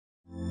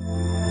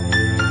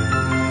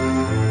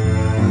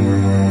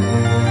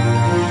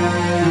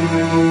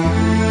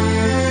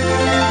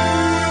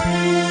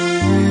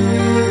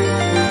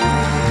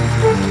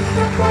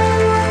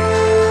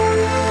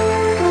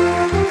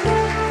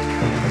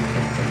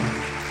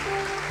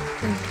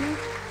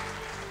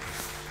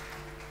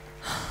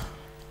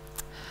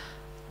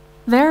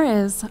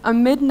is a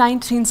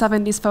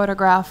mid-1970s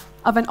photograph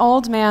of an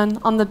old man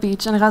on the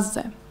beach in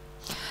Gaza.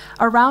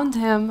 Around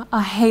him,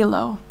 a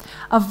halo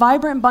of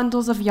vibrant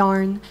bundles of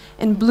yarn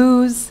in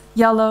blues,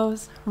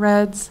 yellows,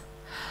 reds,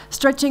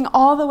 stretching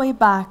all the way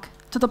back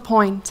to the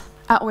point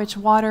at which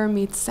water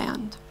meets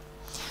sand.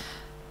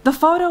 The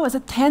photo is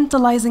a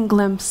tantalizing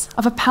glimpse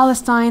of a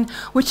Palestine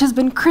which has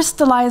been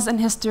crystallized in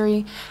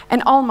history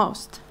and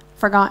almost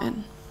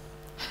forgotten.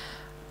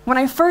 When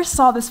I first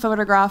saw this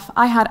photograph,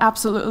 I had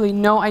absolutely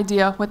no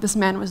idea what this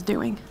man was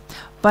doing,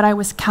 but I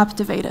was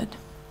captivated.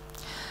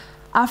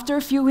 After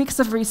a few weeks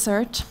of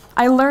research,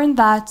 I learned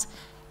that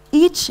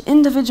each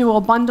individual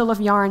bundle of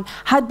yarn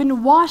had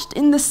been washed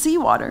in the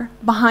seawater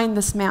behind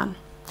this man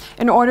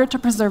in order to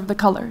preserve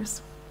the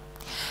colors.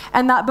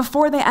 And that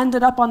before they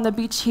ended up on the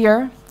beach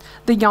here,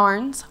 the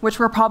yarns, which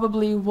were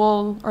probably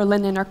wool or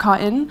linen or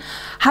cotton,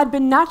 had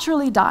been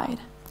naturally dyed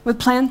with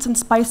plants and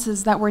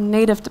spices that were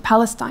native to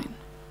Palestine.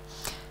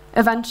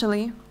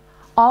 Eventually,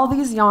 all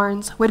these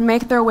yarns would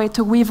make their way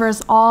to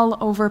weavers all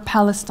over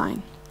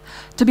Palestine,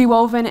 to be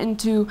woven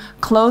into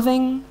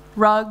clothing,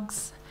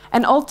 rugs,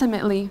 and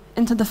ultimately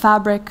into the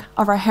fabric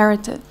of our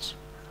heritage.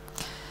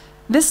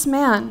 This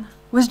man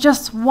was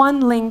just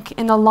one link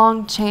in a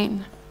long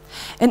chain,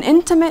 an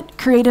intimate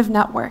creative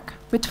network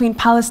between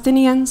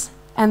Palestinians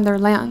and their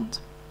land.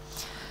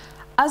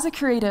 As a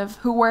creative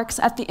who works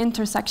at the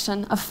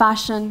intersection of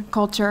fashion,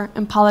 culture,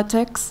 and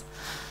politics,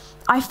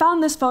 I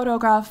found this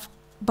photograph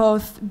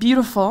both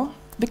beautiful,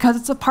 because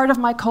it's a part of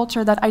my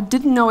culture that I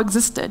didn't know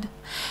existed,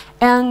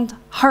 and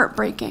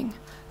heartbreaking,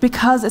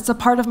 because it's a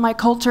part of my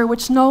culture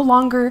which no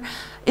longer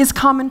is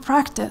common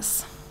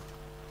practice.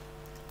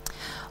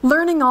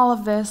 Learning all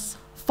of this,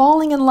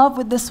 falling in love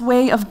with this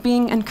way of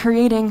being and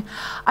creating,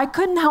 I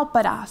couldn't help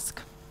but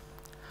ask,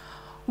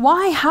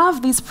 why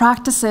have these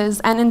practices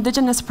and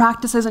indigenous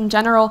practices in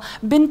general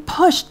been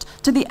pushed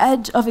to the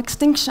edge of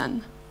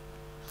extinction?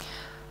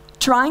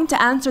 Trying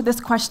to answer this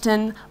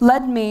question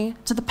led me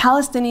to the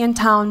Palestinian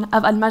town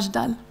of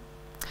Al-Majdal.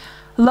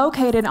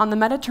 Located on the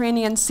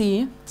Mediterranean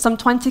Sea, some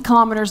 20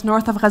 kilometers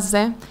north of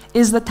Gaza,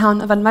 is the town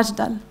of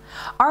Al-Majdal,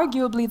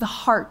 arguably the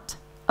heart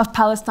of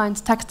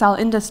Palestine's textile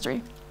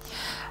industry.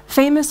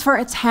 Famous for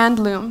its hand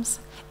looms,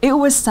 it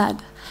was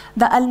said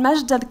that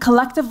Al-Majdal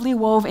collectively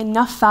wove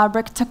enough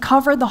fabric to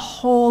cover the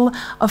whole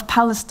of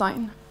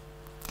Palestine.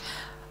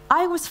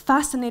 I was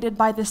fascinated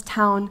by this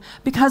town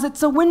because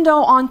it's a window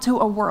onto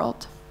a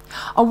world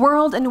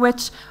in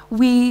which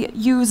we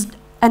used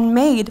and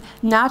made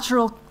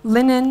natural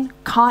linen,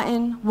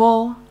 cotton,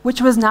 wool,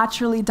 which was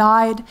naturally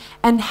dyed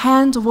and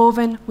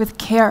hand-woven with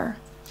care.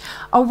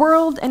 A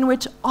world in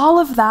which all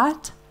of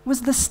that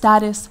was the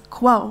status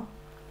quo.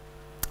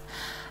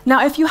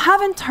 Now, if you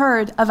haven't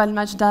heard of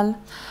Al-Majdal,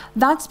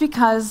 that's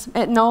because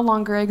it no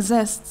longer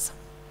exists.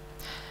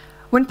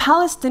 When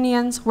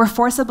Palestinians were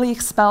forcibly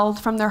expelled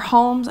from their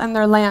homes and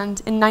their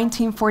land in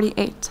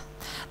 1948,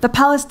 the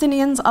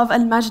Palestinians of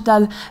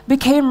Al-Majdal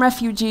became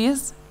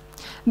refugees,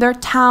 their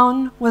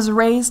town was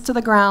razed to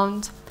the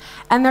ground,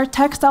 and their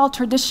textile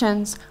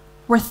traditions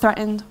were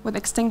threatened with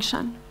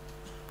extinction.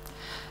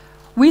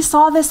 We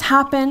saw this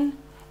happen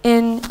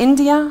in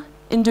India,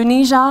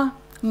 Indonesia,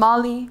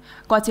 Mali,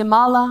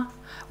 Guatemala,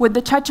 with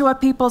the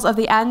Quechua peoples of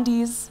the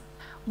Andes,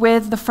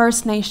 with the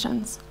First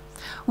Nations.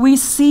 We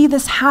see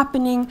this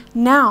happening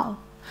now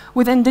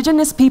with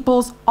indigenous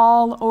peoples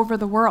all over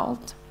the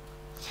world.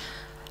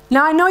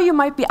 Now, I know you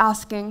might be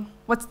asking,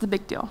 what's the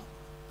big deal?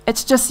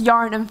 It's just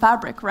yarn and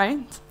fabric,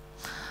 right?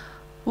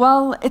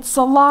 Well, it's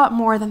a lot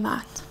more than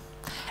that.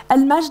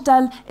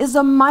 Al-Majdal is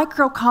a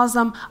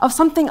microcosm of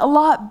something a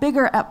lot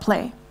bigger at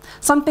play,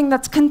 something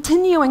that's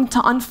continuing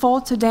to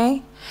unfold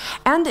today,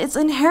 and it's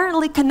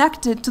inherently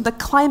connected to the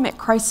climate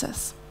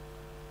crisis.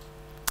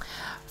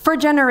 For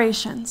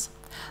generations,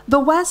 the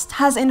West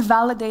has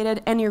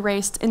invalidated and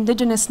erased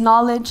indigenous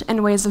knowledge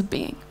and ways of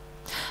being.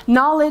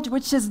 Knowledge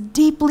which is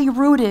deeply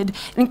rooted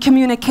in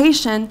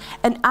communication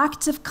and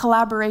active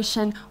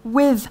collaboration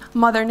with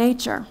Mother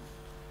Nature.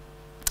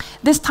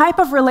 This type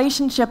of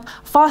relationship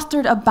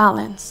fostered a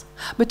balance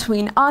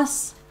between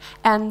us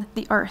and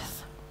the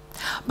earth.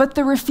 But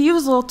the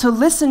refusal to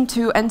listen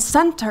to and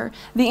center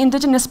the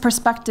indigenous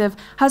perspective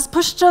has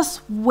pushed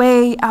us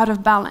way out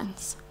of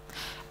balance.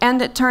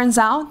 And it turns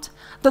out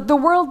that the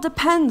world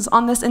depends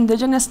on this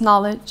indigenous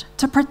knowledge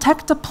to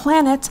protect a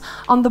planet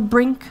on the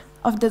brink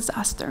of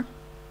disaster.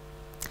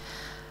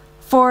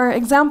 For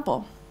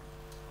example,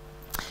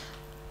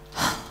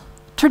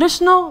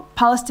 traditional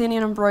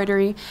Palestinian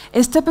embroidery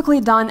is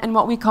typically done in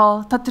what we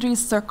call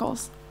tatriz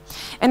circles,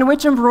 in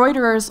which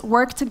embroiderers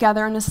work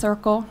together in a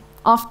circle,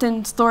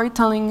 often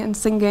storytelling and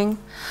singing,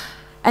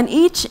 and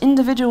each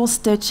individual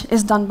stitch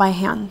is done by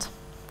hand.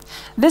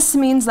 This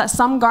means that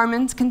some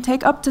garments can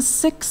take up to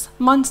 6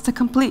 months to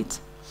complete,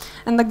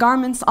 and the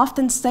garments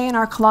often stay in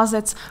our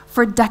closets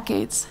for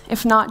decades,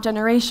 if not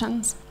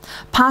generations,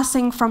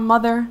 passing from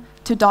mother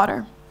to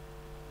daughter.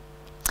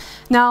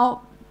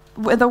 Now,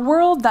 with a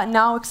world that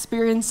now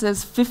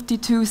experiences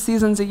 52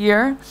 seasons a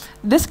year,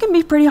 this can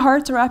be pretty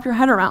hard to wrap your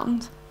head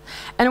around.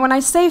 And when I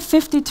say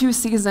 52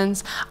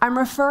 seasons, I'm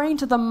referring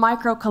to the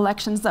micro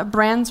collections that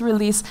brands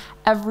release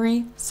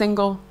every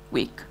single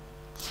week.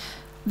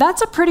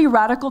 That's a pretty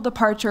radical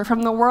departure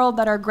from the world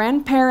that our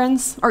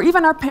grandparents, or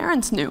even our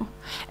parents knew,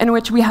 in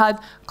which we had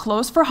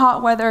clothes for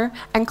hot weather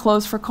and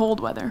clothes for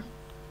cold weather.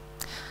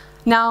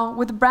 Now,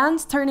 with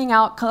brands turning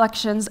out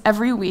collections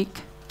every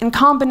week, in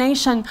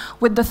combination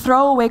with the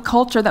throwaway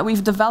culture that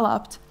we've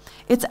developed,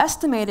 it's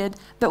estimated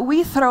that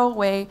we throw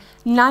away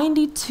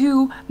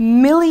 92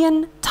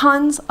 million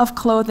tons of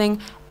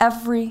clothing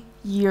every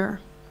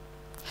year.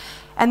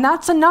 And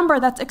that's a number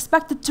that's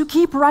expected to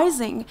keep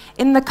rising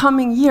in the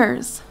coming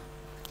years.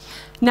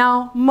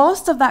 Now,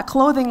 most of that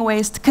clothing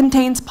waste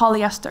contains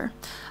polyester,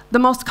 the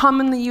most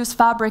commonly used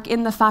fabric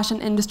in the fashion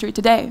industry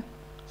today.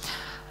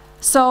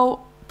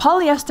 So,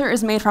 polyester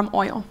is made from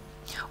oil,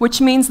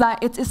 which means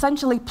that it's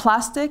essentially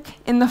plastic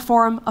in the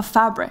form of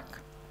fabric.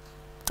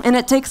 And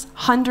it takes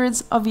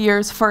hundreds of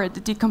years for it to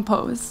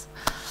decompose.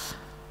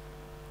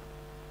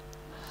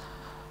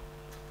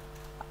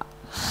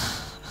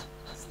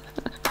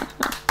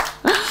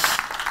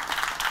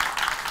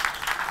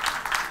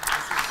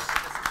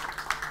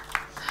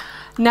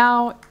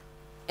 Now,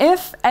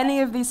 if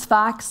any of these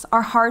facts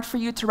are hard for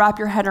you to wrap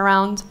your head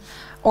around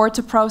or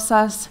to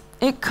process,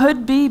 it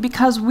could be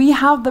because we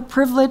have the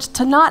privilege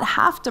to not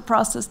have to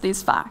process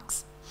these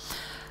facts.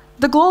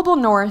 The global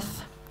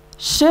north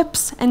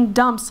ships and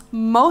dumps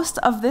most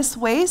of this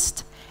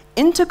waste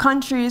into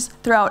countries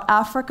throughout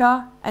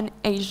Africa and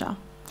Asia,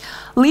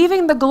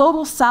 leaving the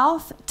global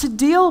south to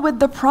deal with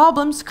the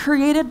problems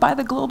created by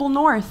the global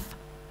north.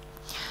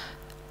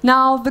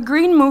 Now, the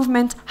green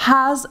movement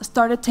has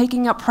started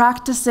taking up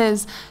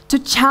practices to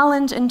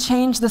challenge and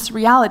change this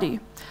reality.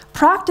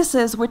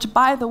 Practices which,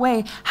 by the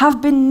way,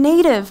 have been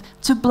native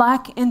to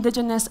Black,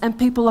 Indigenous, and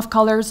people of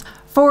colors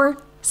for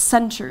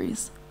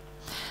centuries.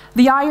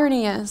 The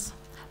irony is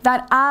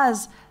that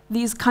as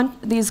these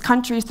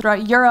countries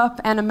throughout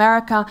Europe and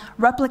America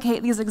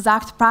replicate these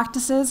exact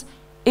practices,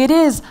 it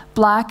is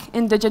Black,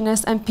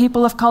 Indigenous, and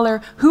people of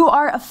color who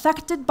are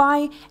affected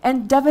by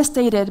and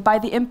devastated by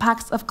the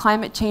impacts of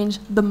climate change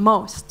the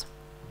most.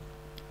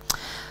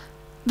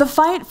 The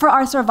fight for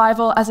our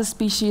survival as a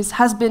species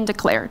has been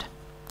declared,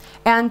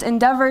 and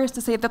endeavors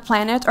to save the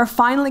planet are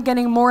finally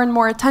getting more and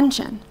more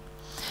attention.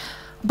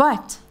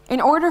 But in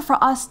order for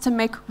us to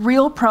make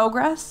real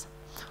progress,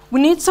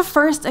 we need to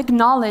first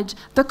acknowledge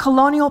the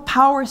colonial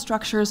power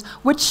structures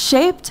which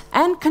shaped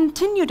and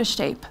continue to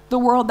shape the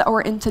world that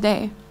we're in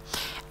today.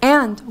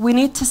 And we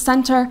need to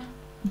center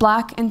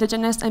Black,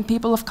 Indigenous, and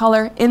people of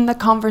color in the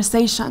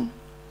conversation.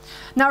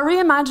 Now,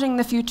 reimagining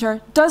the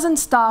future doesn't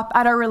stop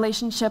at our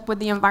relationship with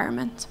the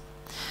environment,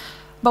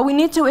 but we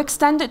need to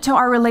extend it to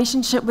our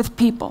relationship with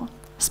people,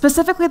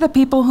 specifically the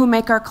people who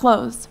make our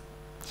clothes.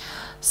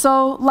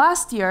 So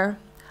last year,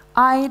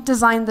 I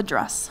designed the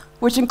dress,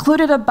 which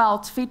included a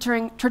belt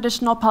featuring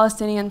traditional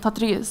Palestinian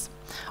tatriz,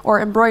 or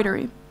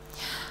embroidery.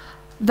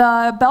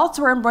 The belts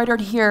were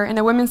embroidered here in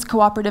a women's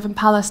cooperative in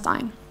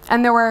Palestine.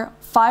 And there were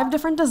 5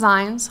 different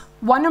designs,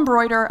 1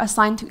 embroiderer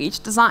assigned to each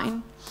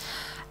design.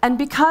 And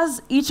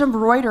because each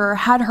embroiderer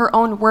had her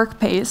own work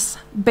pace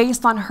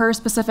based on her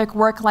specific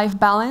work-life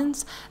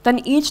balance, then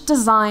each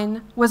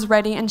design was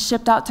ready and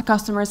shipped out to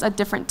customers at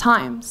different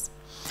times.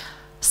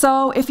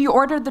 So if you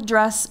ordered the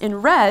dress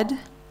in red,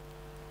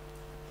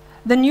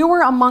 then you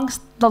were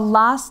amongst the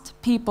last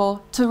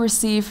people to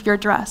receive your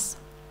dress.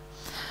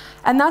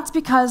 And that's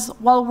because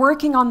while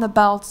working on the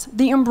belts,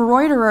 the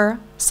embroiderer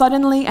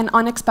suddenly and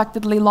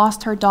unexpectedly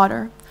lost her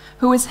daughter,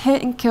 who was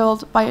hit and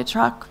killed by a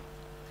truck.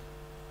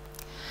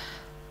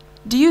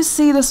 Do you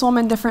see this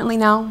woman differently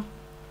now?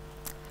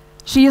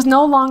 She is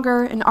no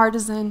longer an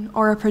artisan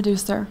or a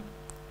producer,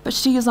 but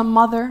she is a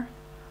mother,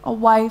 a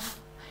wife,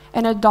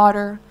 and a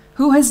daughter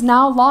who has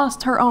now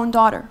lost her own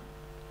daughter.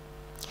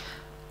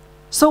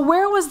 So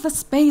where was the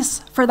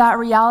space for that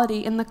reality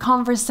in the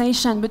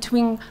conversation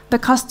between the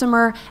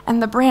customer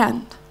and the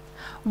brand?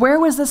 Where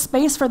was the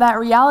space for that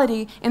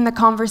reality in the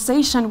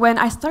conversation when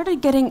I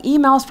started getting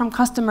emails from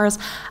customers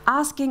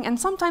asking and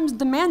sometimes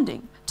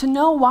demanding to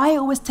know why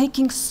it was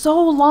taking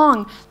so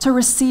long to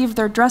receive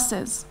their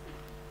dresses?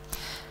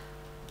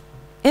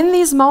 In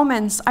these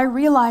moments, I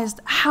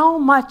realized how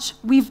much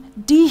we've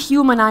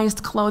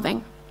dehumanized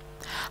clothing,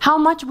 how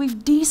much we've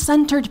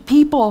decentered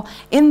people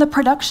in the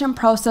production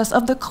process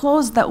of the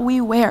clothes that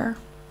we wear.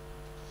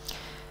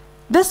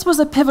 This was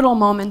a pivotal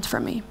moment for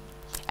me,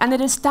 and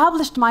it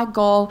established my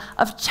goal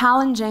of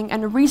challenging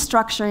and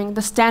restructuring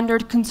the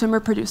standard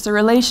consumer-producer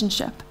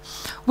relationship,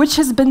 which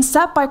has been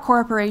set by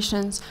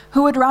corporations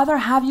who would rather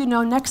have you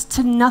know next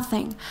to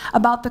nothing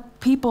about the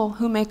people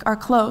who make our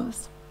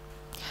clothes.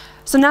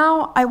 So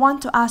now I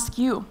want to ask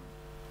you,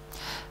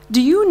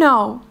 do you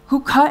know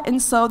who cut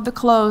and sewed the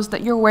clothes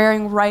that you're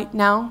wearing right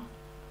now?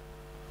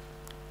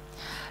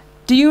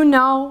 Do you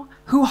know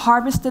who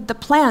harvested the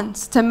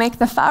plants to make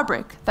the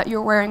fabric that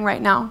you're wearing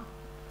right now?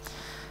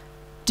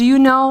 Do you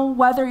know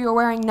whether you're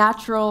wearing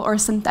natural or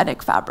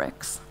synthetic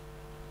fabrics?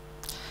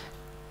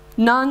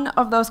 None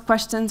of those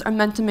questions are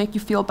meant to make you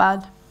feel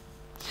bad.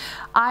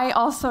 I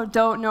also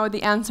don't know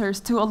the answers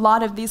to a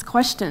lot of these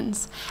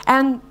questions.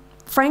 And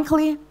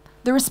frankly,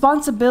 the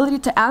responsibility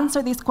to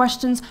answer these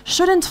questions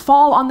shouldn't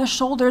fall on the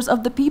shoulders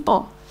of the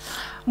people,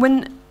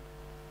 when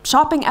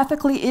shopping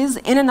ethically is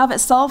in and of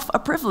itself a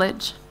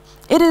privilege.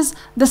 It is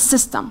the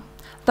system,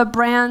 the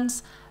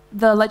brands,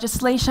 the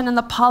legislation, and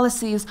the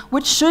policies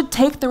which should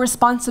take the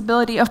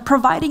responsibility of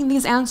providing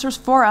these answers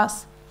for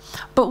us.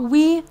 But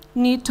we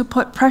need to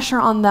put pressure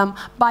on them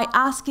by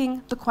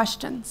asking the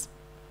questions.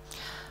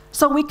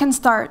 So we can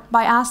start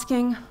by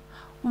asking,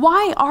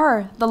 why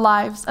are the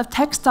lives of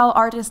textile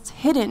artists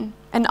hidden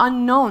and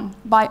unknown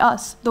by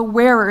us, the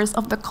wearers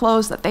of the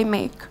clothes that they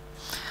make?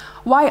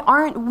 Why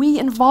aren't we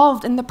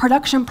involved in the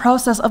production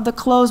process of the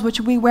clothes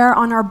which we wear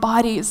on our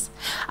bodies,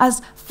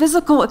 as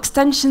physical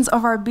extensions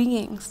of our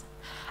beings,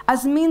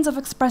 as means of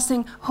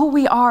expressing who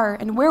we are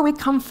and where we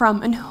come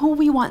from and who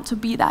we want to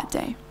be that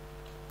day?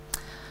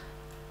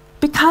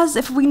 Because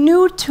if we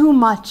knew too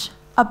much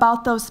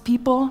about those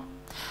people,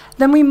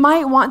 then we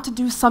might want to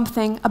do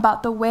something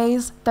about the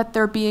ways that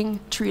they're being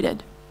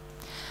treated.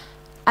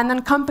 And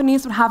then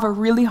companies would have a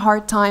really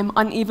hard time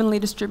unevenly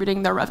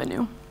distributing their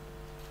revenue.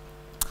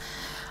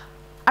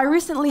 I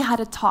recently had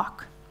a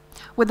talk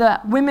with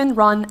a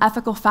women-run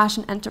ethical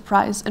fashion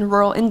enterprise in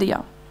rural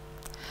India.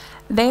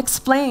 They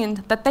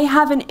explained that they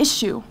have an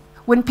issue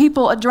when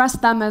people address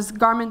them as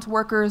garment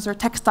workers or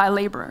textile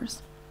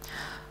laborers.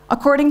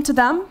 According to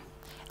them,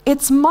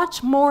 it's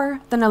much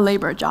more than a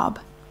labor job.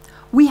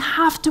 We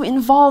have to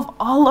involve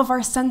all of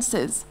our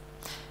senses.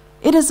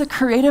 It is a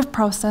creative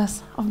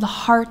process of the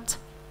heart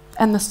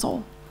and the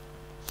soul.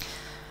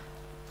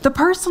 The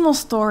personal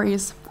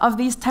stories of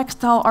these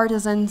textile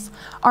artisans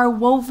are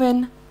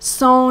woven,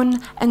 sewn,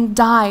 and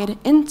dyed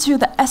into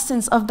the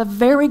essence of the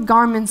very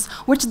garments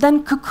which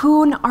then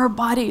cocoon our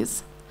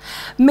bodies,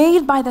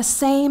 made by the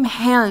same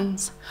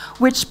hands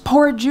which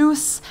pour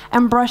juice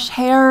and brush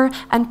hair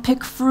and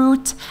pick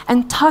fruit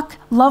and tuck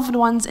loved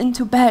ones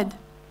into bed.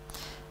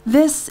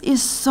 This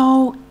is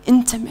so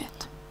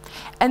intimate.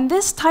 And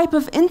this type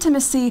of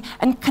intimacy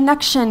and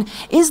connection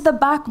is the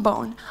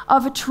backbone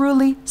of a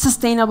truly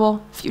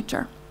sustainable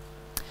future.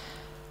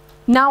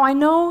 Now, I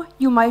know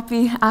you might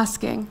be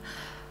asking,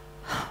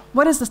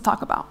 what does this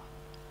talk about?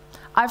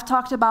 I've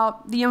talked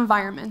about the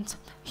environment,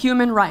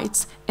 human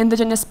rights,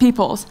 indigenous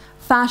peoples,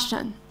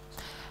 fashion.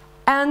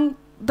 And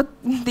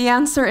the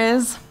answer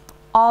is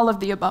all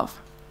of the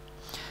above.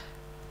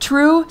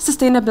 True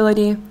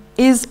sustainability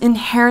is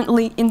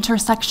inherently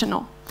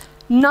intersectional.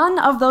 None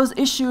of those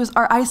issues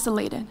are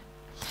isolated.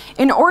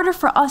 In order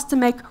for us to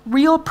make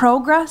real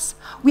progress,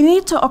 we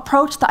need to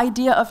approach the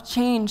idea of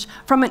change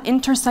from an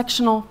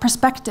intersectional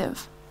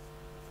perspective.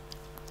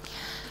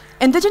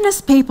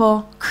 Indigenous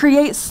people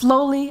create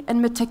slowly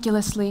and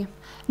meticulously,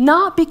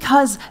 not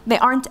because they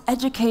aren't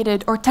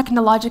educated or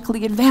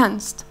technologically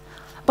advanced,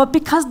 but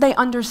because they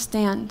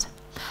understand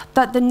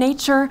that the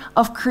nature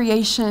of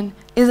creation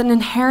is an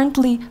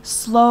inherently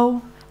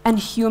slow and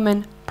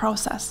human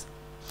process.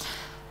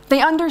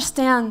 They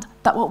understand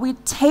that what we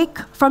take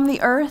from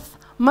the earth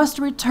must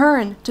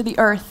return to the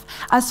earth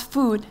as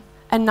food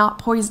and not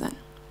poison.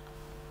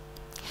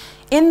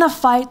 In the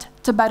fight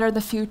to better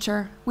the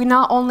future, we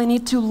not only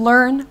need to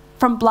learn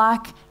from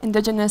Black,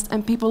 Indigenous,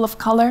 and people of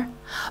color,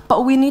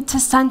 but we need to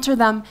center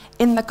them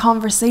in the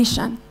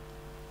conversation.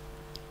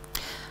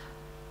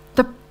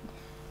 The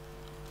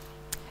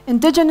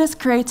Indigenous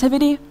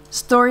creativity,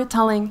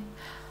 storytelling,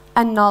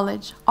 and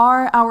knowledge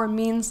are our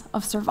means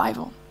of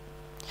survival.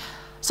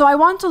 So I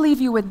want to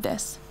leave you with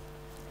this.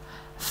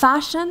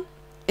 Fashion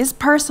is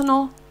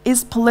personal,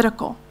 is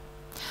political.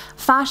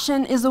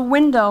 Fashion is a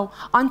window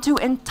onto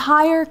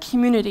entire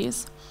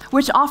communities,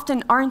 which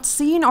often aren't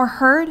seen or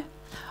heard,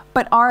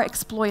 but are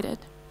exploited.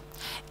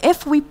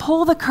 If we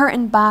pull the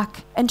curtain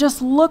back and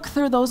just look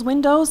through those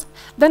windows,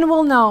 then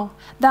we'll know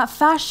that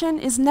fashion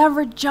is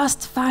never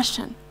just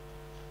fashion.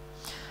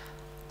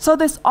 So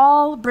this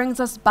all brings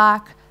us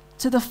back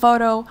to the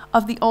photo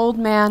of the old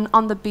man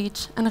on the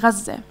beach in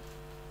Gaza.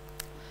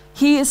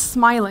 He is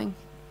smiling,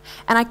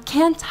 and I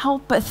can't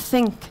help but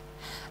think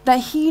that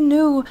he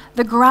knew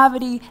the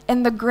gravity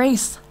and the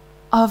grace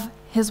of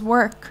his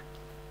work.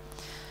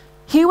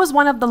 He was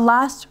one of the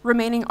last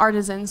remaining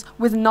artisans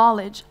with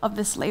knowledge of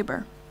this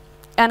labor,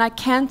 and I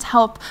can't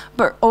help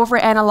but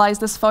overanalyze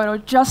this photo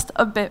just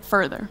a bit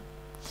further.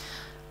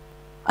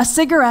 A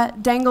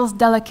cigarette dangles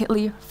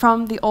delicately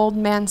from the old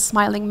man's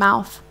smiling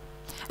mouth,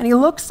 and he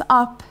looks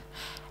up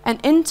and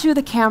into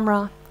the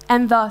camera,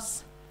 and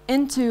thus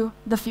into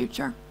the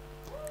future.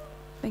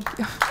 Thank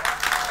you.